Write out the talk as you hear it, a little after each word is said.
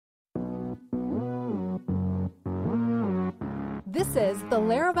This is the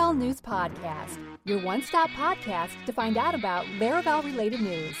Laravel News Podcast, your one-stop podcast to find out about Laravel-related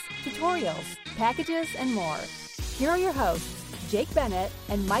news, tutorials, packages, and more. Here are your hosts, Jake Bennett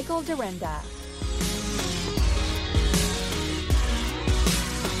and Michael Dorenda.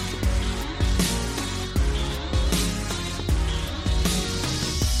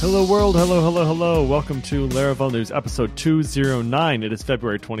 Hello world, hello. Welcome to Laravel News episode 209. It is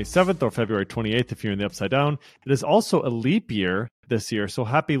February 27th or February 28th if you're in the Upside Down. It is also a leap year this year, so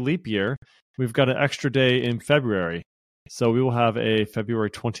happy leap year. We've got an extra day in February, so we will have a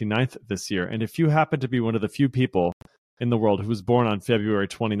February 29th this year. And if you happen to be one of the few people in the world who was born on February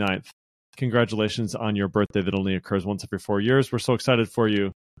 29th, congratulations on your birthday that only occurs once every 4 years. We're so excited for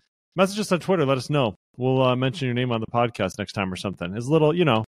you. Message us on Twitter, let us know. We'll mention your name on the podcast next time or something. It's a little,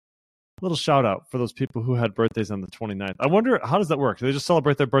 little shout out for those people who had birthdays on the 29th. I wonder, how does that work? Do they just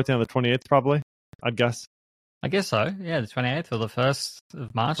celebrate their birthday on the 28th probably? I'd guess. I guess so. Yeah, the 28th or the 1st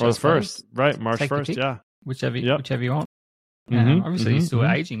of March. Or the 1st, right. March 1st, yeah. Whichever you want. Obviously, you're still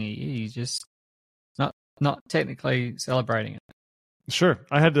aging a year. You're just not technically celebrating it. Sure.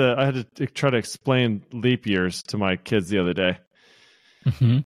 I had to try to explain leap years to my kids the other day.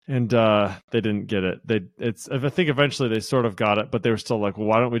 Mm-hmm. And they didn't get it. I think eventually they sort of got it, but they were still like, well,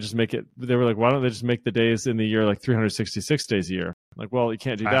 why don't we just make it? They were like, why don't they just make the days in the year like 366 days a year? Like, well, you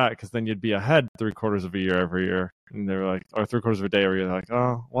can't do that because then you'd be ahead 3/4 of a year every year. And they were like, or 3/4 of a day every year. They're like,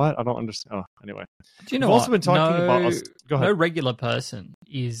 oh, what? I don't understand. Oh, anyway. Do you know We've what? Also been talking about. Go ahead. No regular person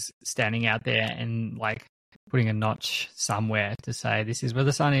is standing out there and like putting a notch somewhere to say this is where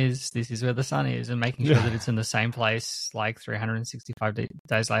the sun is, this is where the sun is, and making sure that it's in the same place like 365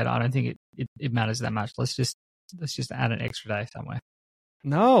 days later. I don't think it matters that much. Let's just add an extra day somewhere.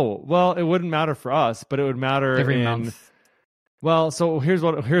 No, well, it wouldn't matter for us, but it would matter every month. Well, so here's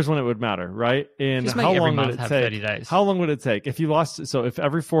when it would matter, right? In just how long would it have take? 30 days. How long would it take if you lost? So if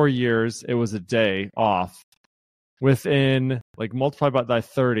every 4 years it was a day off, within like multiply by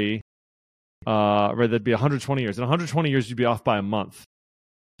 30. Right, that'd be 120 years. In 120 years, you'd be off by a month,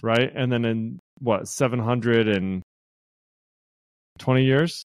 right? And then in 720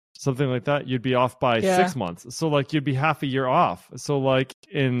 years, something like that, you'd be off by 6 months. So like you'd be half a year off. So like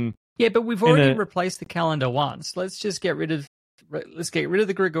but we've already replaced the calendar once. Let's just get rid of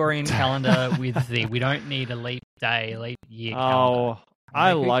the Gregorian calendar with we don't need a leap day, leap year calendar.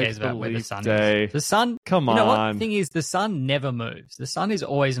 I like the leap day. The sun, come on. You know what? The thing is, the sun never moves. The sun is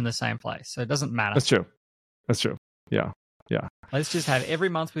always in the same place, so it doesn't matter. That's true. Yeah. Let's just have every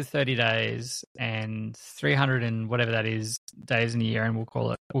month with 30 days and 300 and whatever that is days in a year, and we'll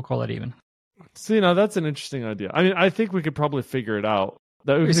call it even. So that's an interesting idea. I mean, I think we could probably figure it out.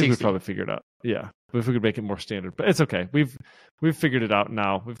 We'd probably figure it out. Yeah, if we could make it more standard, but it's okay. We've figured it out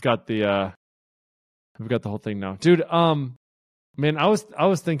now. We've got the whole thing now, dude. Man, I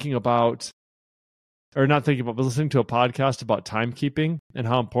was thinking about, or not thinking about, but listening to a podcast about timekeeping and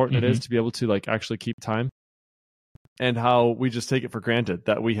how important it is to be able to like actually keep time, and how we just take it for granted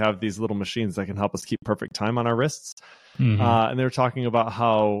that we have these little machines that can help us keep perfect time on our wrists. And they were talking about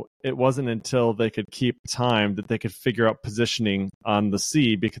how it wasn't until they could keep time that they could figure out positioning on the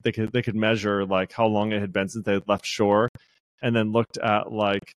sea, because they could measure like how long it had been since they had left shore, and then looked at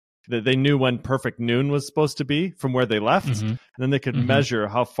like they knew when perfect noon was supposed to be from where they left, and then they could measure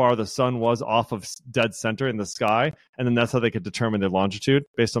how far the sun was off of dead center in the sky, and then that's how they could determine their longitude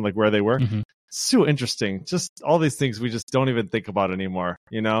based on like where they were. So interesting. Just all these things we just don't even think about anymore.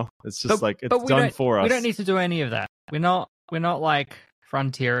 It's just it's done for us. We don't need to do any of that. We're not like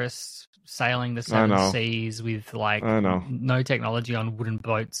frontierists sailing the seven seas with like no technology on wooden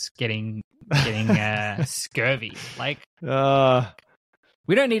boats getting scurvy. Like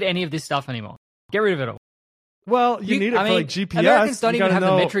we don't need any of this stuff anymore. Get rid of it all. Well, you need it for like GPS. Americans don't even have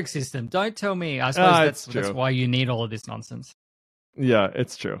the metric system. Don't tell me. I suppose that's why you need all of this nonsense. Yeah,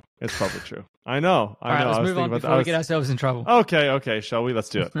 it's true. It's probably true. I know. All right, let's move on before we get ourselves in trouble. Okay. Shall we? Let's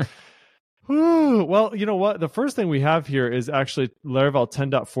do it. Well, you know what? The first thing we have here is actually Laravel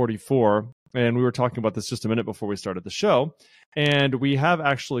 10.44. And we were talking about this just a minute before we started the show. And we have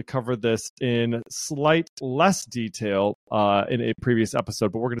actually covered this in slight less detail in a previous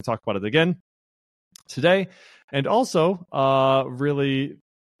episode, but we're going to talk about it again today. And also, really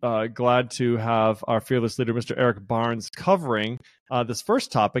glad to have our fearless leader, Mr. Eric Barnes, covering this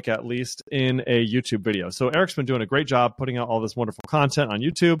first topic, at least in a YouTube video. So Eric's been doing a great job putting out all this wonderful content on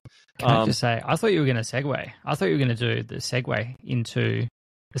YouTube. Can I just say, I thought you were going to segue. I thought you were going to do the segue into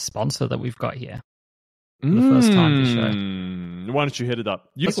the sponsor that we've got here for the first time this show. Why don't you hit it up?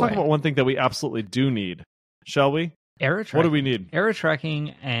 Let's talk about one thing that we absolutely do need, shall we? Error tracking. What do we need? Error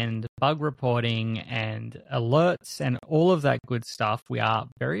tracking and bug reporting and alerts and all of that good stuff. We are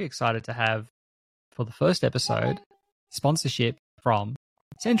very excited to have, for the first episode, sponsorship from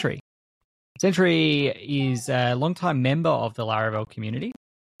Sentry. Sentry is a longtime member of the Laravel community,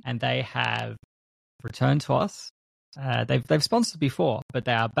 and they have returned to us. They've sponsored before, but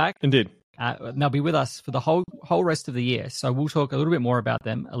they are back. Indeed. They'll be with us for the whole rest of the year. So we'll talk a little bit more about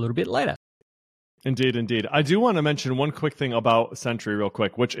them a little bit later. Indeed. I do want to mention one quick thing about Sentry real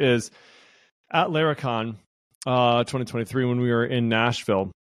quick, which is at Laracon 2023 when we were in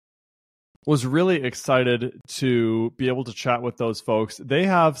Nashville, was really excited to be able to chat with those folks. They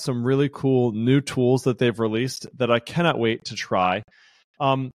have some really cool new tools that they've released that I cannot wait to try.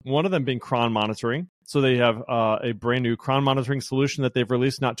 One of them being cron monitoring. So they have a brand new cron monitoring solution that they've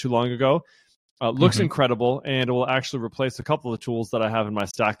released not too long ago. Looks incredible, and it will actually replace a couple of tools that I have in my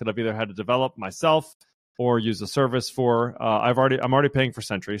stack that I've either had to develop myself or use a service for. I'm already paying for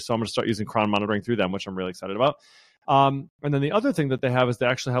Sentry, so I'm going to start using cron monitoring through them, which I'm really excited about. And then the other thing that they have is they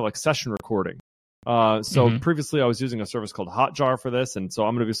actually have like session recording. So previously I was using a service called Hotjar for this, and so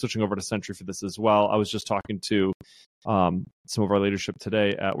I'm going to be switching over to Sentry for this as well. I was just talking to some of our leadership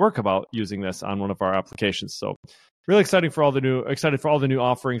today at work about using this on one of our applications. So really excited for all the new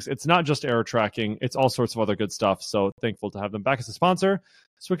offerings. It's not just error tracking; it's all sorts of other good stuff. So thankful to have them back as a sponsor,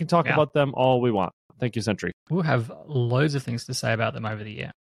 so we can talk about them all we want. Thank you, Sentry. We'll have loads of things to say about them over the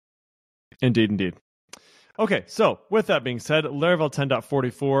year. Indeed. Okay, so with that being said, Laravel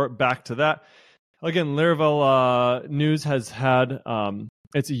 10.44, back to that. Again, Laravel News has had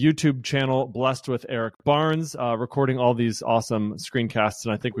its YouTube channel blessed with Eric Barnes recording all these awesome screencasts,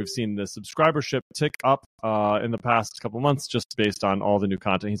 and I think we've seen the subscribership tick up in the past couple months just based on all the new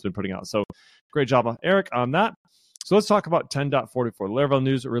content he's been putting out. So great job, Eric, on that. So let's talk about 10.44.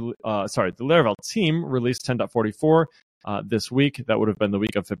 The Laravel team released 10.44 this week. That would have been the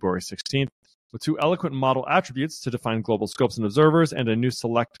week of February 16th. With 2 eloquent model attributes to define global scopes and observers, and a new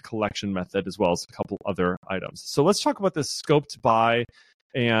select collection method, as well as a couple other items. So let's talk about this scoped by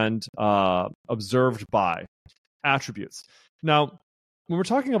and observed by attributes. Now, when we're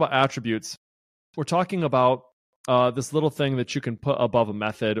talking about attributes, we're talking about this little thing that you can put above a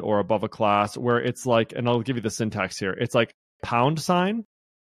method or above a class where it's like, and I'll give you the syntax here. It's like £,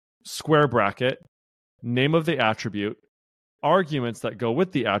 square bracket, name of the attribute, arguments that go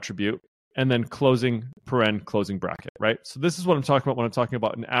with the attribute, and then closing paren, closing bracket, right? So this is what I'm talking about when I'm talking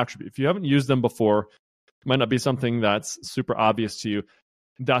about an attribute. If you haven't used them before, it might not be something that's super obvious to you.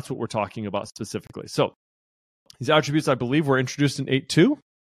 That's what we're talking about specifically. So these attributes, I believe, were introduced in 8.2.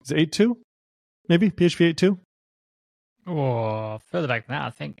 Is it 8.2? Maybe PHP 8.2? Or further back than that,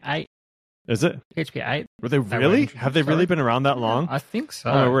 I think 8. Is it? PHP 8. Were they really? Have they really been around that long? I think so.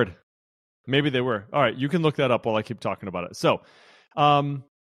 Oh, my word. Maybe they were. All right, you can look that up while I keep talking about it. So,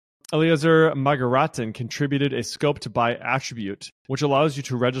 Eliezer Magaratin contributed a scoped by attribute, which allows you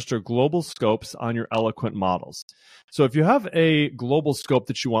to register global scopes on your eloquent models. So if you have a global scope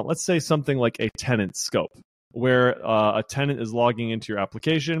that you want, let's say something like a tenant scope, where a tenant is logging into your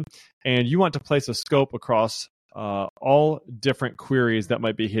application, and you want to place a scope across all different queries that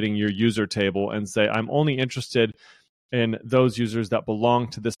might be hitting your user table and say, I'm only interested in those users that belong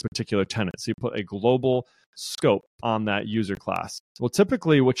to this particular tenant. So you put a global scope on that user class. Well,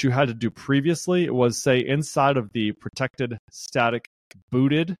 typically what you had to do previously was say inside of the protected static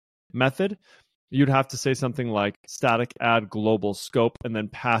booted method, you'd have to say something like static add global scope and then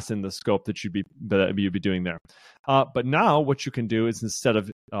pass in the scope that you'd be doing there. But now what you can do is instead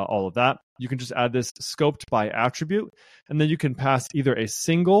of all of that, you can just add this scoped by attribute, and then you can pass either a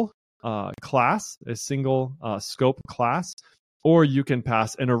single class, a single scope class, or you can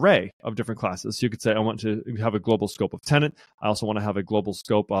pass an array of different classes. So you could say, I want to have a global scope of tenant. I also want to have a global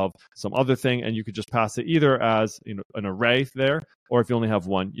scope of some other thing. And you could just pass it either as an array there, or if you only have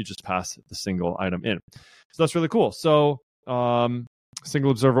one, you just pass the single item in. So that's really cool. So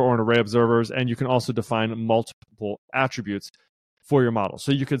single observer or an array of observers. And you can also define multiple attributes for your model.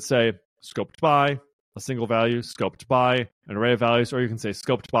 So you could say scoped by a single value, scoped by an array of values, or you can say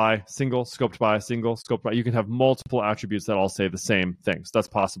scoped by single, scoped by single, scoped by. You can have multiple attributes that all say the same thing. So that's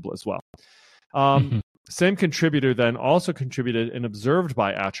possible as well. Same contributor then also contributed an observed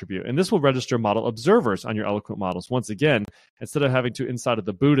by attribute, and this will register model observers on your eloquent models. Once again, instead of having to inside of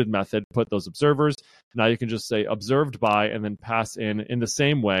the booted method put those observers, now you can just say observed by and then pass in the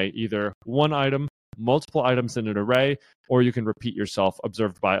same way either one item, multiple items in an array, or you can repeat yourself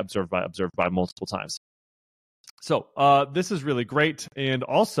observed by multiple times. So this is really great, and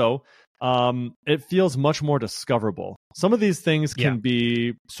also it feels much more discoverable. Some of these things can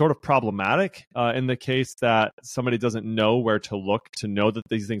be sort of problematic in the case that somebody doesn't know where to look to know that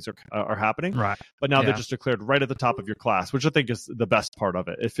these things are happening. Right. But now they're just declared right at the top of your class, which I think is the best part of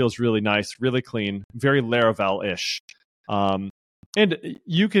it. It feels really nice, really clean, very Laravel-ish. And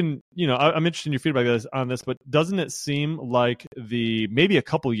you can, I'm interested in your feedback on this, but doesn't it seem like maybe a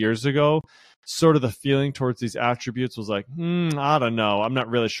couple years ago, sort of the feeling towards these attributes was like, I don't know, I'm not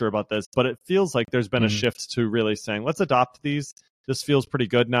really sure about this, but it feels like there's been a shift to really saying, let's adopt these. This feels pretty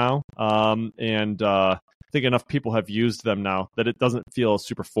good now. And I think enough people have used them now that it doesn't feel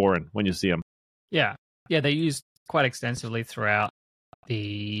super foreign when you see them. Yeah. Yeah, they're used quite extensively throughout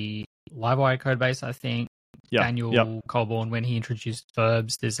the Livewire code base, I think. Daniel Colborn, when he introduced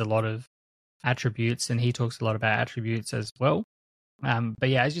verbs, there's a lot of attributes, and he talks a lot about attributes as well. But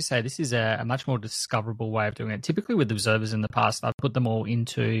yeah, as you say, this is a much more discoverable way of doing it. Typically with observers in the past, I've put them all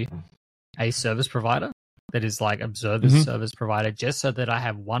into a service provider that is like observers service provider, just so that I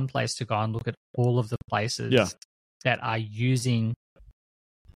have one place to go and look at all of the places that are using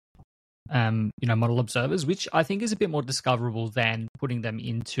model observers, which I think is a bit more discoverable than putting them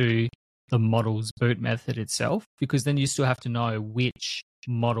into the model's boot method itself, because then you still have to know which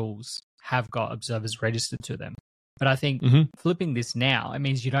models have got observers registered to them. But I think flipping this now, it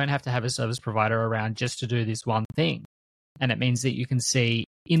means you don't have to have a service provider around just to do this one thing. And it means that you can see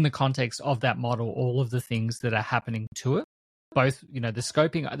in the context of that model all of the things that are happening to it. Both, the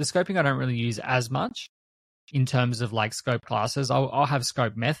scoping I don't really use as much in terms of like scope classes. I'll have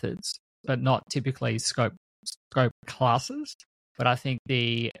scope methods, but not typically scope classes. But I think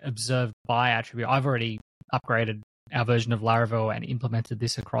the observed by attribute, I've already upgraded our version of Laravel and implemented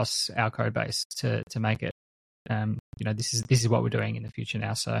this across our code base to make it, this is what we're doing in the future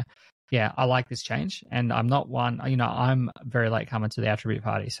now. So yeah, I like this change, and I'm not one, I'm very late coming to the attribute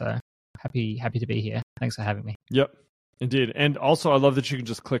party. So happy to be here. Thanks for having me. Yep, indeed. And also I love that you can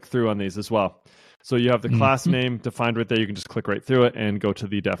just click through on these as well. So you have the class name defined right there. You can just click right through it and go to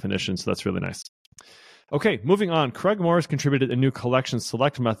the definition. So that's really nice. Okay, moving on. Craig Morris contributed a new collection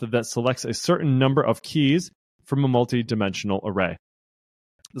select method that selects a certain number of keys from a multi-dimensional array.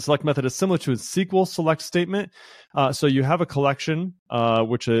 The select method is similar to a SQL select statement. So you have a collection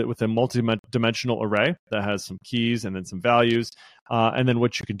with a multi-dimensional array that has some keys and then some values. And then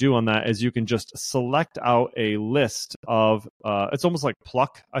what you can do on that is you can just select out a list of, it's almost like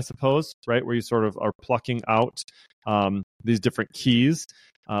pluck, I suppose, right? Where you sort of are plucking out these different keys.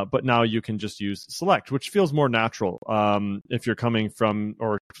 But now you can just use select, which feels more natural if you're coming from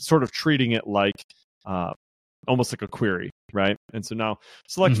or sort of treating it like almost like a query, right? And so now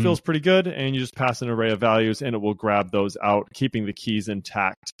select feels pretty good, and you just pass an array of values, and it will grab those out, keeping the keys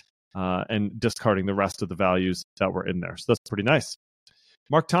intact and discarding the rest of the values that were in there. So that's pretty nice.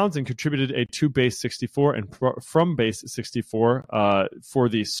 Mark Townsend contributed a to base 64 and from base 64 for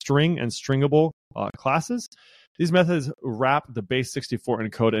the string and stringable classes. These methods wrap the base 64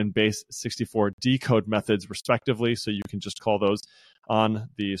 encode and base 64 decode methods respectively, so you can just call those on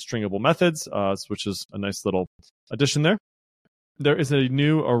the stringable methods, which is a nice little addition there. There is a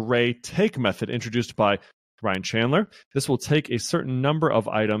new array take method introduced by Ryan Chandler. This will take a certain number of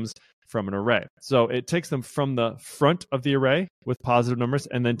items from an array. So it takes them from the front of the array with positive numbers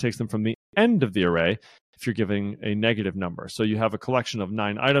and then takes them from the end of the array if you're giving a negative number. So you have a collection of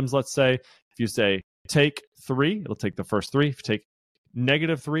 9 items, let's say. If you say take 3, it'll take the first 3. If you take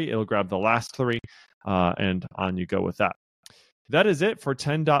negative 3, it'll grab the last 3, and on you go with that. That is it for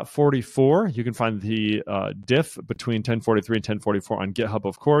 10.44. You can find the diff between 10.43 and 10.44 on GitHub,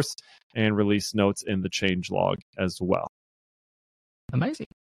 of course, and release notes in the change log as well. Amazing.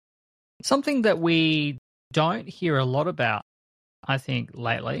 Something that we don't hear a lot about, I think,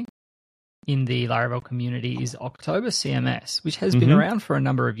 lately in the Laravel community is October CMS, which has been around for a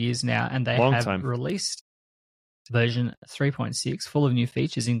number of years now, and they have released version 3.6 full of new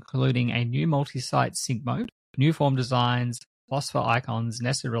features, including a new multi-site sync mode, new form designs, phosphor icons,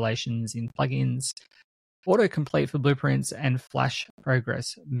 nested relations in plugins, autocomplete for blueprints, and flash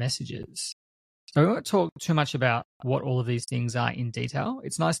progress messages. So we won't talk too much about what all of these things are in detail.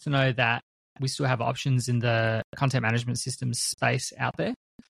 It's nice to know that we still have options in the content management system space out there.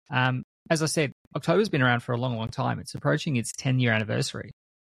 As I said, October's been around for a long, long time. It's approaching its 10-year anniversary.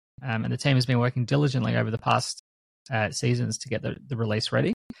 And the team has been working diligently over the past seasons to get the release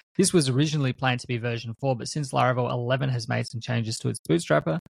ready. This was originally planned to be version 4, but since Laravel 11 has made some changes to its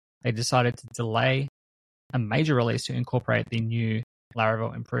bootstrapper, they decided to delay a major release to incorporate the new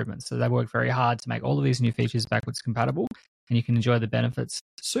Laravel improvements. So they worked very hard to make all of these new features backwards compatible, and you can enjoy the benefits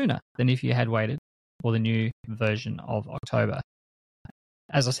sooner than if you had waited for the new version of October.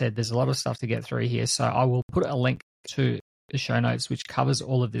 As I said, there's a lot of stuff to get through here, so I will put a link to the show notes, which covers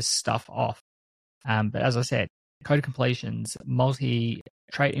all of this stuff off. But as I said, code completions,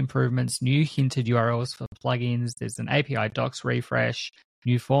 multi-trait improvements, new hinted URLs for plugins. There's an API docs refresh,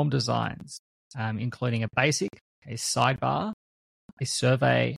 new form designs, including a basic, a sidebar, a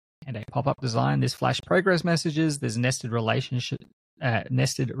survey, and a pop-up design. There's flash progress messages. There's nested relation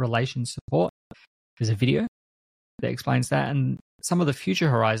support. There's a video that explains that, and some of the future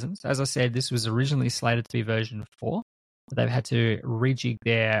horizons. As I said, this was originally slated to be version 4, but they've had to rejig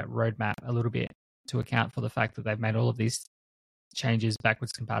their roadmap a little bit to account for the fact that they've made all of these changes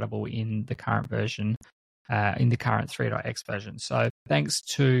backwards compatible in the current version, in the current 3.x version. So thanks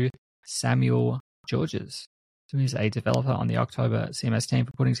to Samuel Georges, who is a developer on the October CMS team,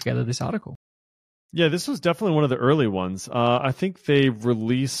 for putting together this article. Yeah, this was definitely one of the early ones. I think they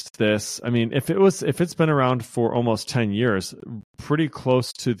released this. I mean, if it's been around for almost 10 years, pretty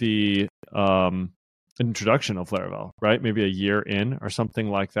close to the introduction of Laravel, right? Maybe a year in or something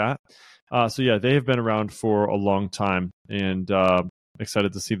like that. So yeah, they have been around for a long time, and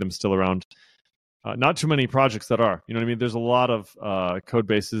excited to see them still around. Not too many projects that are. You know what I mean? There's a lot of code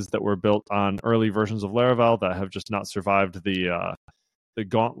bases that were built on early versions of Laravel that have just not survived the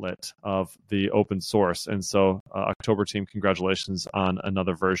gauntlet of the open source. And so October team, congratulations on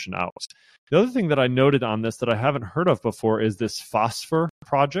another version out. The other thing that I noted on this that I haven't heard of before is this Phosphor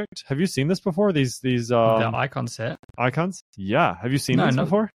project. Have you seen this before? These the icon set. Icons? Yeah. Have you seen these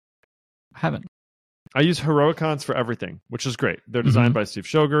before? I haven't. I use Heroicons for everything, which is great. They're designed by Steve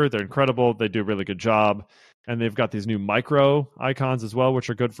Shoger. They're incredible. They do a really good job. And they've got these new micro icons as well, which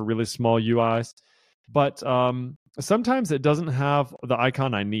are good for really small UIs. But sometimes it doesn't have the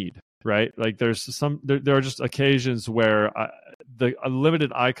icon I need, right? Like there are just occasions where the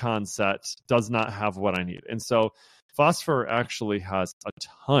limited icon set does not have what I need. And so Phosphor actually has a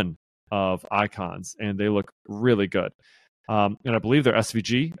ton of icons, and they look really good. And I believe they're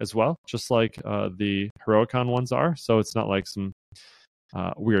SVG as well, just like the Heroicon ones are. So it's not like some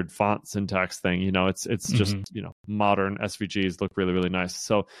weird font syntax thing. You know, it's just, you know, modern SVGs look really, really nice.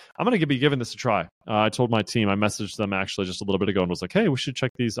 So I'm going to be giving this a try. I told my team, I messaged them actually just a little bit ago and was like, hey, we should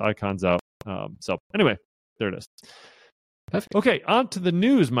check these icons out. So anyway, there it is. Perfect. Okay, on to the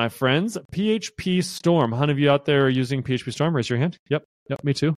news, my friends. PHP Storm. How many of you out there are using PHP Storm? Raise your hand. Yep,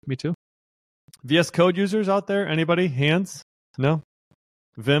 me too. VS Code users out there? Anybody? Hands? No?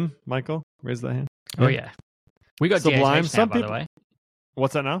 Vim? Michael? Raise that hand. Oh, yeah. We got Sublime. DHH now, by the way.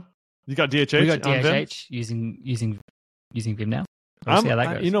 What's that now? You got DHH? We got DHH using Vim now. We'll see how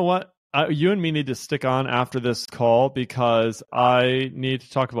that goes. You know what? You and me need to stick on after this call because I need to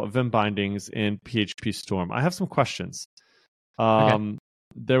talk about Vim bindings in PHP Storm. I have some questions. Okay.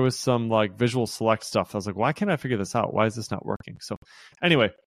 There was some like visual select stuff. I was like, why can't I figure this out? Why is this not working? So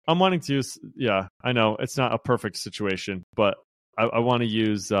anyway, I'm wanting to use, I know it's not a perfect situation, but I want to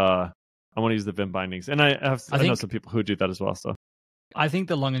use the Vim bindings. And I know some people who do that as well. So I think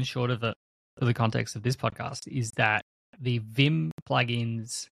the long and short of it, for the context of this podcast, is that the Vim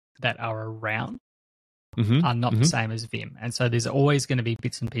plugins that are around are not the same as Vim. And so there's always going to be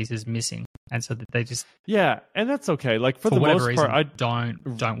bits and pieces missing. And so that they just... Yeah, and that's okay. Like for the most reason, part, I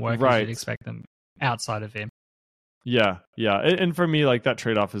don't work as you'd expect them outside of Vim. Yeah. And for me, like that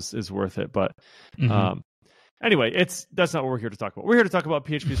trade-off is worth it. But anyway, that's not what we're here to talk about. We're here to talk about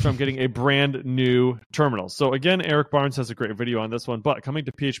PHP Storm getting a brand new terminal. So again, Eric Barnes has a great video on this one, but coming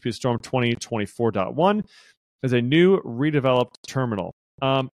to PHP Storm 2024.1 is a new redeveloped terminal.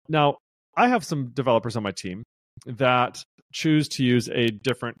 Now, I have some developers on my team that choose to use a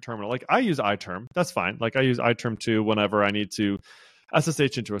different terminal. Like I use iTerm. That's fine. Like I use iTerm 2 whenever I need to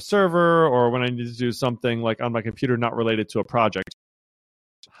SSH into a server or when I need to do something like on my computer not related to a project.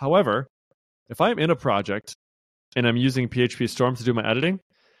 However, if I'm in a project and I'm using PHP Storm to do my editing,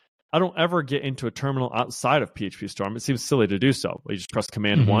 I don't ever get into a terminal outside of PHP Storm. It seems silly to do so. You just press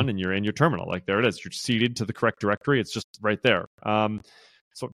Command 1 and you're in your terminal. Like there it is. You're seated to the correct directory. It's just right there.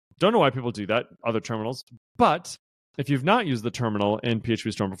 So don't know why people do that, other terminals. But if you've not used the terminal in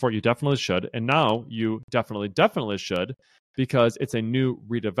PHP Storm before, you definitely should. And now you definitely should, because it's a new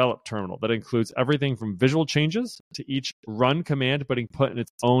redeveloped terminal that includes everything from visual changes to each run command being put in its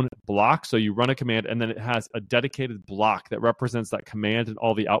own block. So you run a command and then it has a dedicated block that represents that command and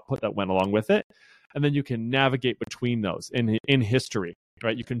all the output that went along with it. And then you can navigate between those in history,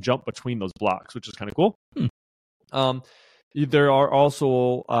 right? You can jump between those blocks, which is kind of cool. There are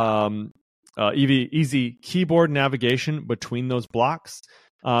also easy keyboard navigation between those blocks.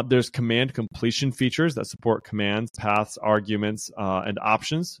 There's command completion features that support commands, paths, arguments, and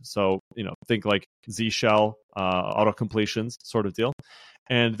options. So, think like Z shell, auto completions sort of deal.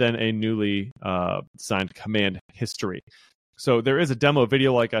 and then a newly signed command history. So there is a demo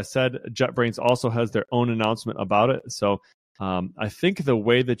video, like I said. JetBrains also has their own announcement about it. So I think the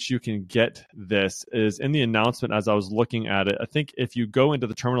way that you can get this is in the announcement as I was looking at it. I think if you go into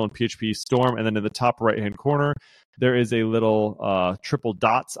the terminal in PHP Storm and then in the top right-hand corner, there is a little triple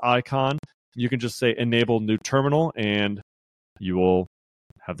dots icon. You can just say enable new terminal and you will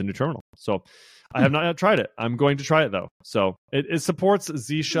have the new terminal. So I have not yet tried it. I'm going to try it though. So it supports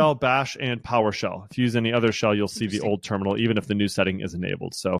Z Shell, Bash, and PowerShell. If you use any other shell, you'll see the old terminal, even if the new setting is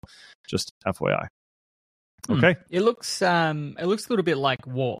enabled. So just FYI. Okay. It looks a little bit like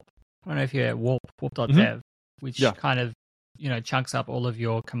Warp. I don't know if you're warp.dev, which kind of chunks up all of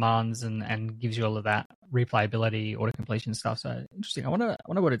your commands and gives you all of that replayability, auto completion stuff. So interesting. I wonder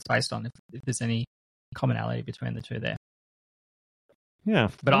what it's based on. If there's any commonality between the two there. Yeah,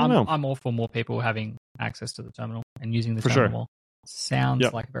 but I'm all for more people having access to the terminal and using the terminal more.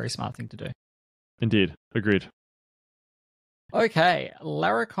 Sounds like a very smart thing to do. Indeed, agreed. Okay,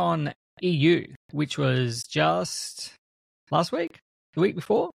 Laracon EU, which was just last week, the week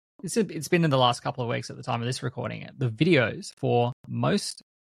before. It's been in the last couple of weeks at the time of this recording. The videos for most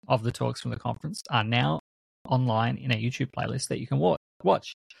of the talks from the conference are now online in a YouTube playlist that you can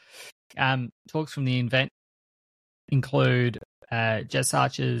watch. Talks from the event include Jess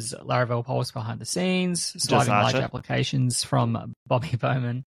Archer's Laravel Pulse behind the scenes, sliding large applications from Bobby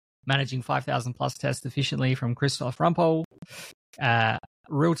Bowman, managing 5,000 plus tests efficiently from Christoph Rumpel,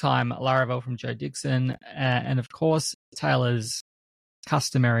 real-time Laravel from Joe Dixon, and of course Taylor's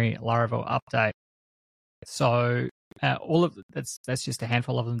customary Laravel update. So all of that's just a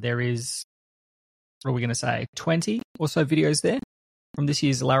handful of them. There is, what are we going to say, 20 or so videos there from this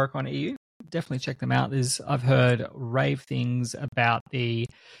year's Laracon EU. Definitely check them out. I've heard rave things about the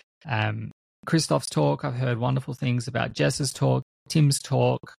Christoph's talk. I've heard wonderful things about Jess's talk, Tim's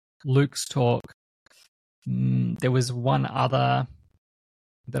talk, Luke's talk. There was one other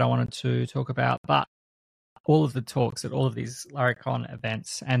that I wanted to talk about, but all of the talks at all of these Laracon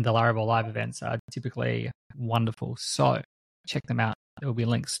events and the Laravel Live events are typically wonderful. So check them out. There will be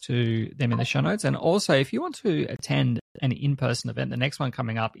links to them in the show notes. And also, if you want to attend an in-person event, the next one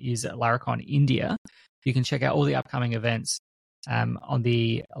coming up is at Laracon India. You can check out all the upcoming events on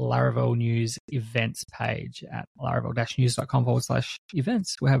the Laravel News events page at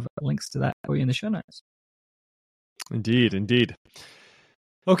laravel-news.com/events. We'll have links to that for you in the show notes. Indeed.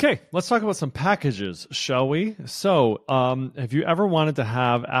 Okay, let's talk about some packages, shall we? So, have you ever wanted to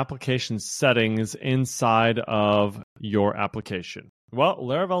have application settings inside of your application? Well,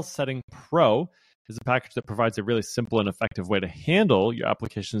 Laravel Setting Pro is a package that provides a really simple and effective way to handle your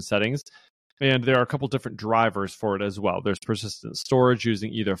application settings. And there are a couple different drivers for it as well. There's persistent storage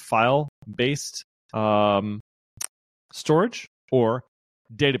using either file-based storage or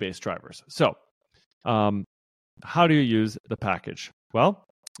database drivers. So, how do you use the package? Well,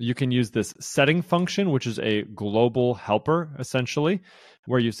 you can use this setting function, which is a global helper, essentially,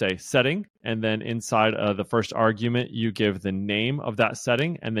 where you say setting, and then inside the first argument, you give the name of that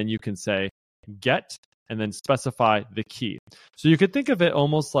setting, and then you can say get, and then specify the key. So you could think of it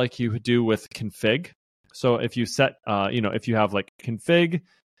almost like you do with config. So if you set, if you have like config,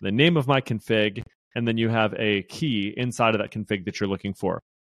 the name of my config, and then you have a key inside of that config that you're looking for.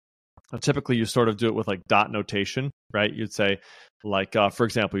 Typically, you sort of do it with like dot notation, right? You'd say, like, for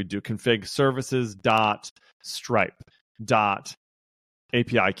example, you do config services dot stripe dot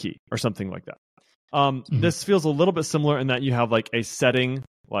API key or something like that. This feels a little bit similar in that you have like a setting,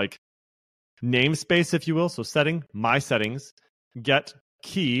 like namespace, if you will. So setting, my settings, get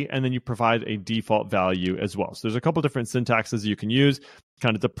key, and then you provide a default value as well. So there's a couple different syntaxes you can use,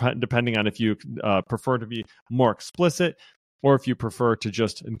 kind of depending on if you prefer to be more explicit, or if you prefer to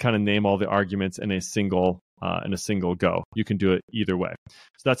just kind of name all the arguments in a single go. You can do it either way.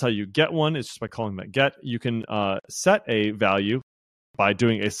 So that's how you get one, is just by calling that get. You can set a value by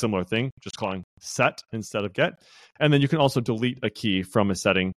doing a similar thing, just calling set instead of get. And then you can also delete a key from a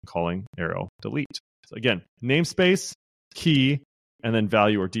setting, calling arrow delete. So again, namespace, key, and then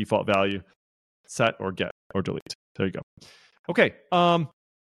value or default value, set or get or delete. There you go. Okay.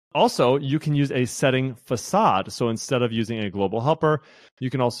 Also, you can use a setting facade. So instead of using a global helper, you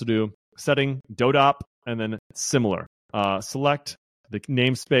can also do setting dodop and then similar. Select the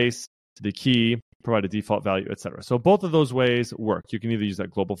namespace, the key, provide a default value, etc. So both of those ways work. You can either use that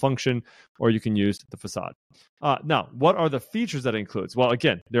global function or you can use the facade. Now, what are the features that it includes? Well,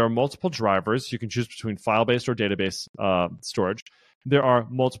 again, there are multiple drivers. You can choose between file-based or database storage. There are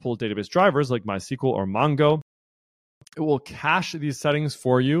multiple database drivers like MySQL or Mongo. It will cache these settings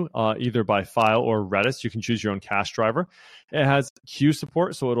for you, either by file or Redis. You can choose your own cache driver. It has queue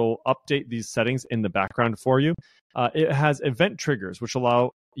support, so it'll update these settings in the background for you. It has event triggers, which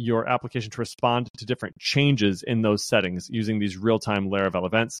allow your application to respond to different changes in those settings using these real-time Laravel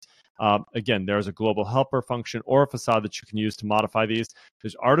events. Again, there's a global helper function or a facade that you can use to modify these.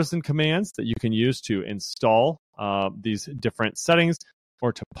 There's artisan commands that you can use to install these different settings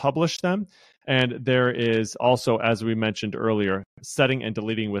or to publish them. And there is also, as we mentioned earlier, setting and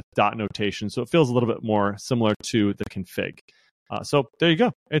deleting with dot notation. So it feels a little bit more similar to the config. So there you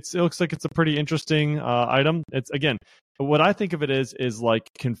go. It looks like it's a pretty interesting item. It's, again, what I think of it is like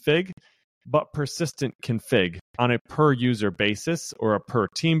config, but persistent config on a per user basis or a per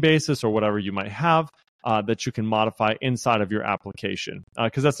team basis or whatever you might have that you can modify inside of your application.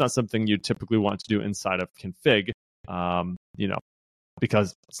 Because that's not something you typically want to do inside of config,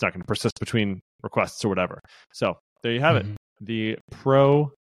 because it's not going to persist between requests or whatever. So there you have it. The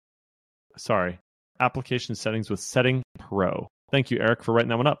application settings with Setting Pro. Thank you, Eric, for writing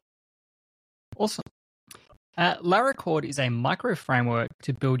that one up. Awesome. Laracord is a micro framework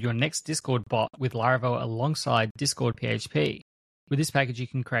to build your next Discord bot with Laravel alongside Discord PHP. With this package, you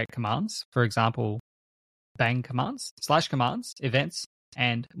can create commands, for example, bang commands, / commands, events,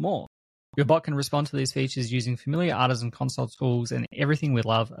 and more. Your bot can respond to these features using familiar artisan console tools and everything we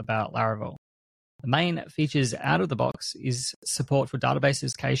love about Laravel. The main features out of the box is support for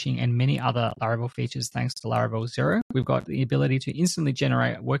databases, caching, and many other Laravel features thanks to Laravel Zero. We've got the ability to instantly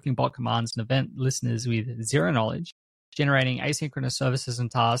generate working bot commands and event listeners with zero knowledge, generating asynchronous services and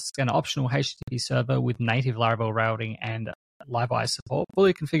tasks, and an optional HTTP server with native Laravel routing and LiveEye support,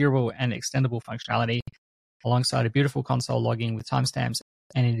 fully configurable and extendable functionality, alongside a beautiful console logging with timestamps,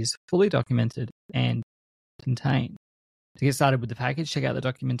 and it is fully documented and contained. To get started with the package, check out the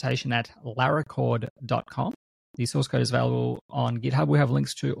documentation at laracord.com. The source code is available on GitHub. We have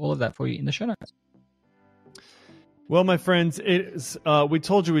links to all of that for you in the show notes. Well, my friends, we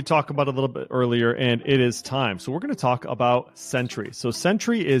told you we'd talk about it a little bit earlier, and it is time. So we're going to talk about Sentry. So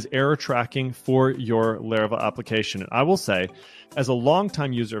Sentry is error tracking for your Laravel application. And I will say, as a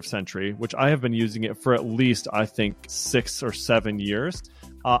longtime user of Sentry, which I have been using it for at least, I think, 6 or 7 years,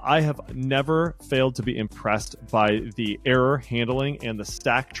 I have never failed to be impressed by the error handling and the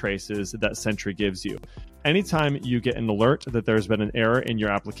stack traces that Sentry gives you. Anytime you get an alert that there's been an error in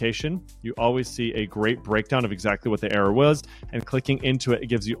your application, you always see a great breakdown of exactly what the error was, and clicking into it, it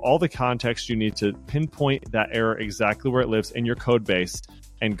gives you all the context you need to pinpoint that error exactly where it lives in your code base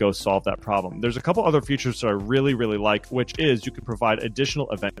and go solve that problem. There's a couple other features that I really, really like, which is you can provide additional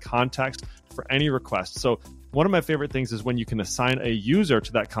event context for any request. So one of my favorite things is when you can assign a user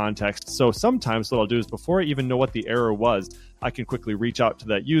to that context. So sometimes what I'll do is before I even know what the error was, I can quickly reach out to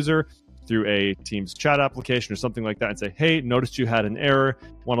that user through a Teams chat application or something like that and say, hey, noticed you had an error.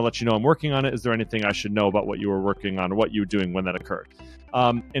 Want to let you know I'm working on it. Is there anything I should know about what you were working on or what you were doing when that occurred?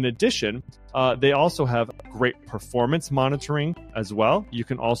 In addition, they also have great performance monitoring as well. You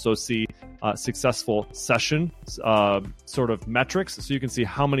can also see successful session sort of metrics. So you can see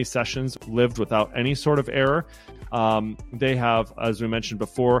how many sessions lived without any sort of error. They have, as we mentioned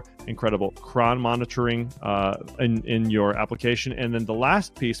before, incredible cron monitoring in your application. And then the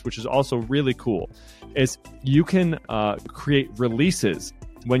last piece, which is also really cool, is you can create releases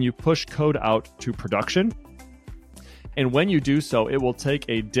when you push code out to production. And when you do so, it will take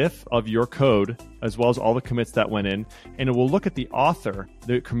a diff of your code, as well as all the commits that went in, and it will look at the author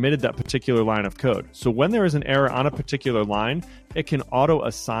that committed that particular line of code. So when there is an error on a particular line, it can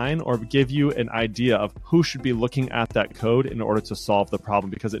auto-assign or give you an idea of who should be looking at that code in order to solve the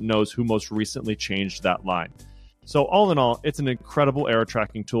problem, because it knows who most recently changed that line. So all in all, it's an incredible error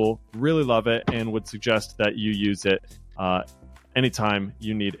tracking tool. Really love it, and would suggest that you use it anytime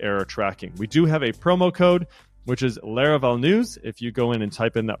you need error tracking. We do have a promo code, which is Laravel News. If you go in and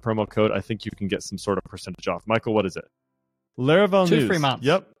type in that promo code, I think you can get some sort of percentage off. Michael, what is it? Laravel News. 2 free months.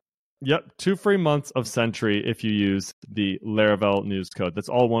 Yep. 2 free months of Sentry if you use the Laravel News code. That's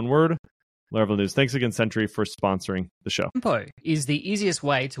all one word, Laravel News. Thanks again, Sentry, for sponsoring the show. Tempo is the easiest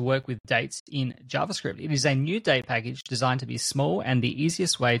way to work with dates in JavaScript. It is a new date package designed to be small and the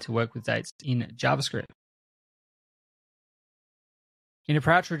easiest way to work with dates in JavaScript. In a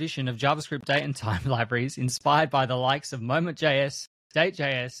proud tradition of JavaScript date and time libraries inspired by the likes of Moment.js,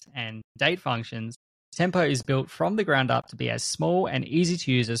 Date.js, and date functions, Tempo is built from the ground up to be as small and easy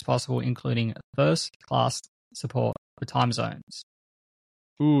to use as possible, including first-class support for time zones.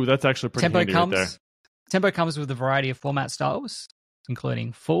 Ooh, that's actually pretty handy right there. Tempo comes with a variety of format styles,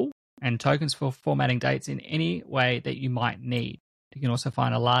 including full and tokens for formatting dates in any way that you might need. You can also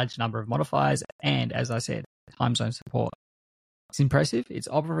find a large number of modifiers and, as I said, time zone support. It's impressive. It's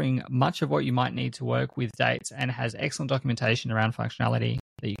offering much of what you might need to work with dates and has excellent documentation around functionality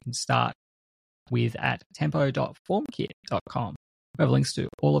that you can start with at tempo.formkit.com. We have links to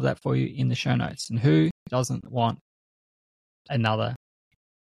all of that for you in the show notes. And who doesn't want another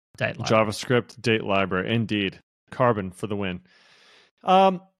date library? JavaScript date library, indeed. Carbon for the win.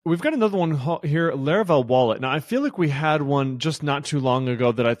 We've got another one here, Laravel Wallet. Now, I feel like we had one just not too long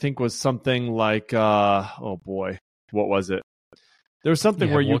ago that I think was something like, oh boy, what was it? There was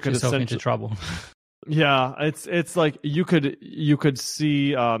something where you could essentially into trouble. Yeah, it's like you could see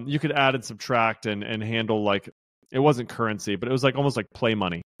you could add and subtract and handle, like, it wasn't currency, but it was like almost like play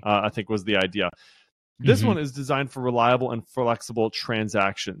money. I think was the idea. This one is designed for reliable and flexible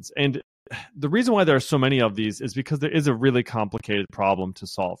transactions. And the reason why there are so many of these is because there is a really complicated problem to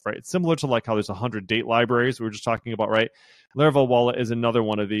solve, right? It's similar to like how there's 100 date libraries we were just talking about, right? Laravel Wallet is another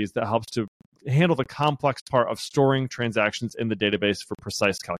one of these that helps to handle the complex part of storing transactions in the database for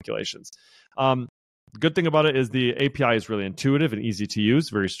precise calculations. The good thing about it is the API is really intuitive and easy to use,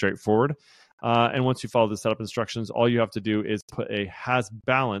 very straightforward. And once you follow the setup instructions, all you have to do is put a has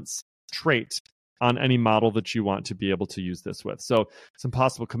balance trait on any model that you want to be able to use this with. So some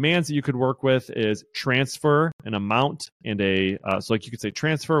possible commands that you could work with is transfer an amount and so like you could say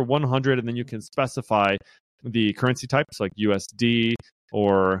transfer 100, and then you can specify the currency types like USD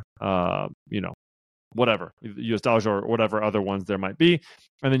or whatever, US dollars or whatever other ones there might be.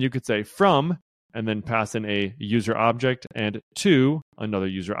 And then you could say from, and then pass in a user object, and to another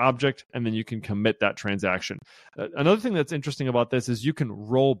user object, and then you can commit that transaction. Another thing that's interesting about this is you can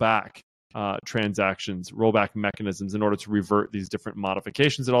roll back transactions, rollback mechanisms in order to revert these different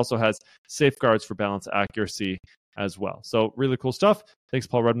modifications. It also has safeguards for balance accuracy as well. So really cool stuff. Thanks,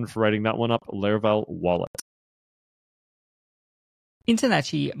 Paul Redmond, for writing that one up. Laravel Wallet.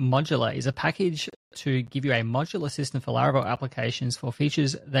 Internachi Modular is a package to give you a modular system for Laravel applications for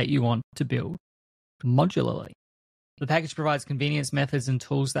features that you want to build modularly. The package provides convenience, methods, and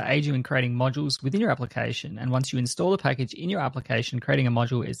tools that aid you in creating modules within your application. And once you install the package in your application, creating a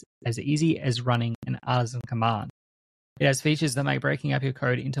module is as easy as running an artisan command. It has features that make breaking up your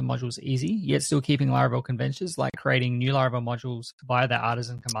code into modules easy, yet still keeping Laravel conventions like creating new Laravel modules via the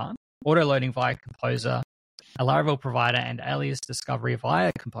artisan command, auto-loading via Composer, a Laravel provider, and alias discovery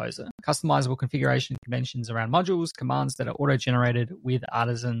via Composer, customizable configuration conventions around modules, commands that are auto-generated with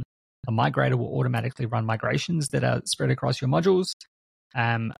artisan. A migrator will automatically run migrations that are spread across your modules.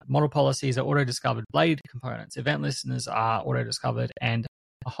 Model policies are auto-discovered blade components. Event listeners are auto-discovered, and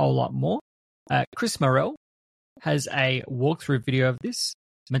a whole lot more. Chris Morrell has a walkthrough video of this.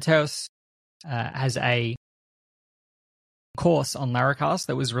 Mateos has a course on Laracast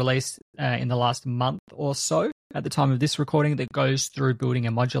that was released in the last month or so at the time of this recording that goes through building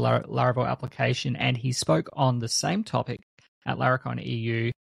a modular Laravel application, and he spoke on the same topic at Laracon EU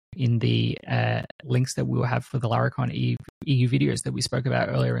in the links that we will have for the Laracon EU videos that we spoke about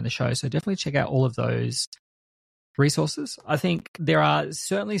earlier in the show. So definitely check out all of those resources. I think there are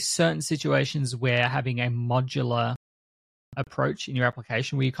certainly certain situations where having a modular approach in your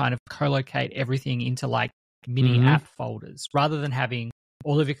application where you kind of co-locate everything into like mini app folders rather than having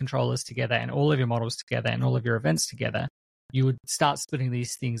all of your controllers together and all of your models together and all of your events together, you would start splitting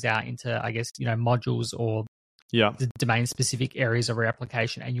these things out into, I guess, modules or the domain-specific areas of your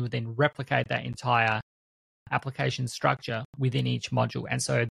application, and you would then replicate that entire application structure within each module. And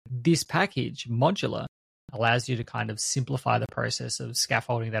so this package, modular, allows you to kind of simplify the process of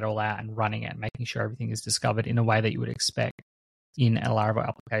scaffolding that all out and running it and making sure everything is discovered in a way that you would expect in a Laravel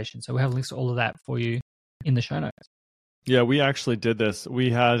application. So we have links to all of that for you in the show notes. Yeah, we actually did this.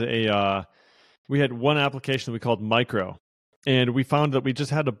 We had one application that we called Micro. And we found that we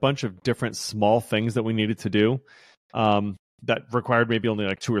just had a bunch of different small things that we needed to do that required maybe only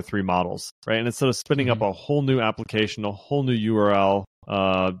like 2 or 3 models, right? And instead of spinning up a whole new application, a whole new URL,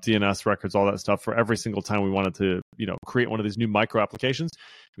 DNS records, all that stuff for every single time we wanted to, create one of these new micro applications,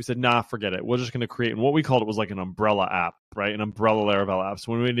 we said, nah, forget it. We're just going to create, and what we called it was like an umbrella app, right? An umbrella Laravel app.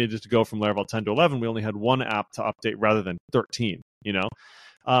 So when we needed to go from Laravel 10 to 11, we only had one app to update rather than 13,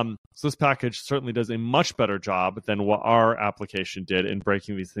 So this package certainly does a much better job than what our application did in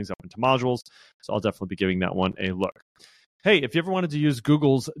breaking these things up into modules. So I'll definitely be giving that one a look. Hey, if you ever wanted to use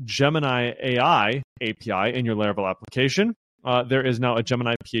Google's Gemini AI API in your Laravel application, there is now a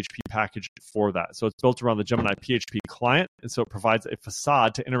Gemini PHP package for that. So it's built around the Gemini PHP client, and so it provides a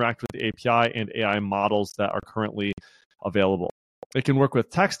facade to interact with the API and AI models that are currently available. It can work with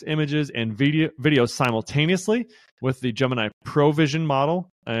text, images, and video simultaneously with the Gemini Pro Vision model.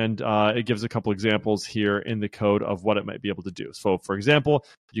 And it gives a couple examples here in the code of what it might be able to do. So, for example,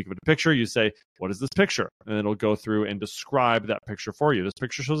 you give it a picture, you say, what is this picture? And it'll go through and describe that picture for you. This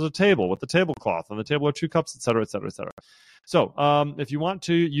picture shows a table with the tablecloth. On the table are 2 cups, et cetera, et cetera, et cetera. So if you want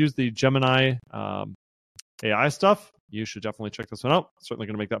to use the Gemini AI stuff, you should definitely check this one out. It's certainly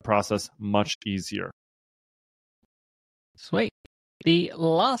going to make that process much easier. Sweet. The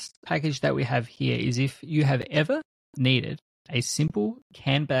last package that we have here is if you have ever needed a simple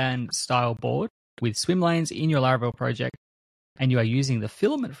Kanban style board with swim lanes in your Laravel project and you are using the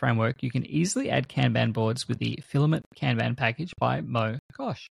Filament framework, you can easily add Kanban boards with the Filament Kanban package by Mo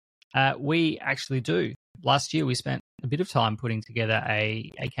Kosh. We actually do. Last year, we spent a bit of time putting together a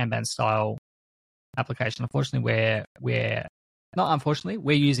Kanban style application. Unfortunately, we're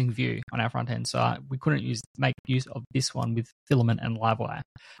using Vue on our front end, so we couldn't make use of this one with Filament and Livewire.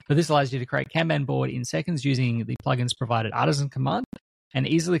 But this allows you to create Kanban board in seconds using the plugins provided Artisan command and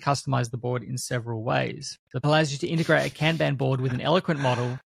easily customize the board in several ways. It allows you to integrate a Kanban board with an eloquent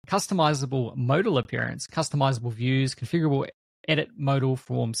model, customizable modal appearance, customizable views, configurable edit modal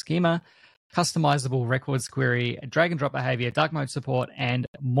form schema, customizable records query, drag and drop behavior, dark mode support, and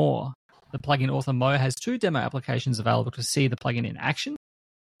more. The plugin author Mo has 2 demo applications available to see the plugin in action,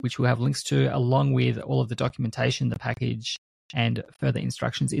 which we'll have links to along with all of the documentation, the package, and further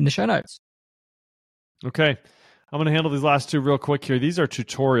instructions in the show notes. Okay. I'm going to handle these last 2 real quick here. These are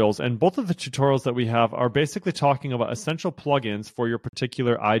tutorials, and both of the tutorials that we have are basically talking about essential plugins for your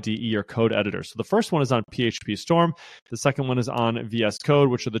particular IDE or code editor. So the first one is on PHP Storm. The second one is on VS Code,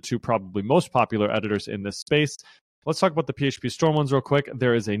 which are the 2 probably most popular editors in this space. Let's talk about the PHP Storm ones real quick.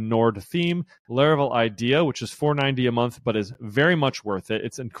 There is a Nord theme, Laravel IDEA, which is $4.90 a month, but is very much worth it.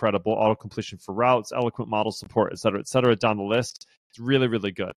 It's incredible. Auto-completion for routes, eloquent model support, et cetera, down the list. It's really,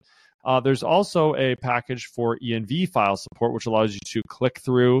 really good. There's also a package for env file support, which allows you to click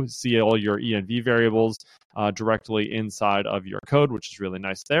through, see all your env variables directly inside of your code, which is really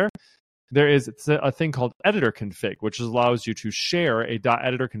nice there. There is a thing called editor config, which allows you to share a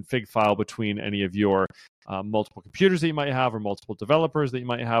 .editor config file between any of your multiple computers that you might have or multiple developers that you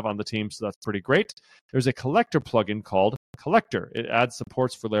might have on the team, so that's pretty great. There's a collector plugin called Collector. It adds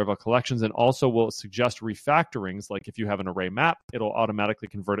supports for Laravel collections and also will suggest refactorings, like if you have an array map, it'll automatically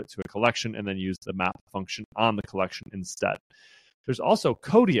convert it to a collection and then use the map function on the collection instead. There's also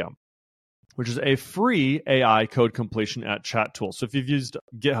Codium, which is a free AI code completion at chat tool. So if you've used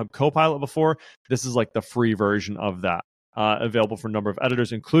GitHub Copilot before, this is like the free version of that. Available for a number of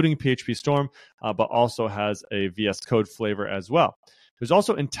editors, including PHP Storm, but also has a VS Code flavor as well. There's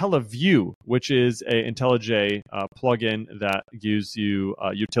also IntelliView, which is a IntelliJ plugin that gives you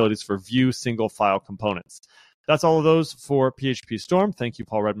utilities for Vue single file components. That's all of those for PHP Storm. Thank you,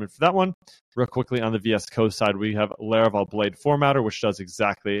 Paul Redmond, for that one. Real quickly on the VS Code side, we have Laravel Blade Formatter, which does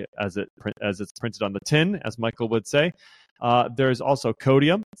exactly as it's printed on the tin, as Michael would say. There's also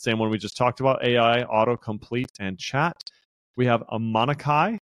Codium, same one we just talked about, AI, autocomplete, and chat. We have a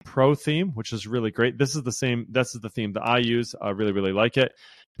Monakai Pro theme, which is really great. This is the theme that I use. I really, really like it.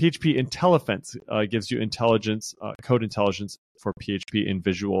 PHP IntelliFence gives you code intelligence for PHP in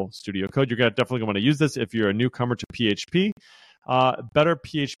Visual Studio Code. You're definitely going to want to use this if you're a newcomer to PHP. Better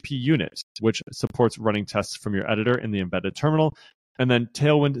PHP Unit, which supports running tests from your editor in the embedded terminal. And then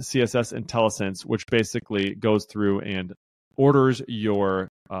Tailwind CSS IntelliSense, which basically goes through and orders your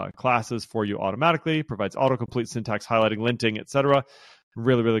classes for you automatically, provides autocomplete, syntax highlighting, linting, etc.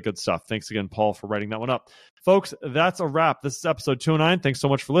 Really, really good stuff. Thanks again, Paul, for writing that one up. Folks, that's a wrap. This is episode 209. Thanks so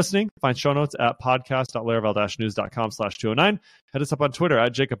much for listening. Find show notes at podcast.laravel-news.com/209. Hit us up on Twitter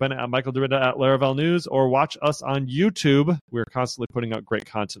at Jacob Bennett, at Michael Dorita, at Laravel News, or watch us on YouTube. We're constantly putting out great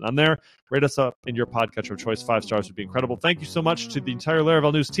content on there. Rate us up in your podcatcher of choice. 5 stars would be incredible. Thank you so much to the entire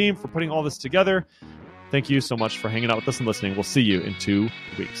Laravel News team for putting all this together. Thank you so much for hanging out with us and listening. We'll see you in 2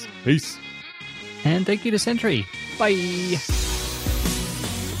 weeks. Peace. And thank you to Sentry. Bye.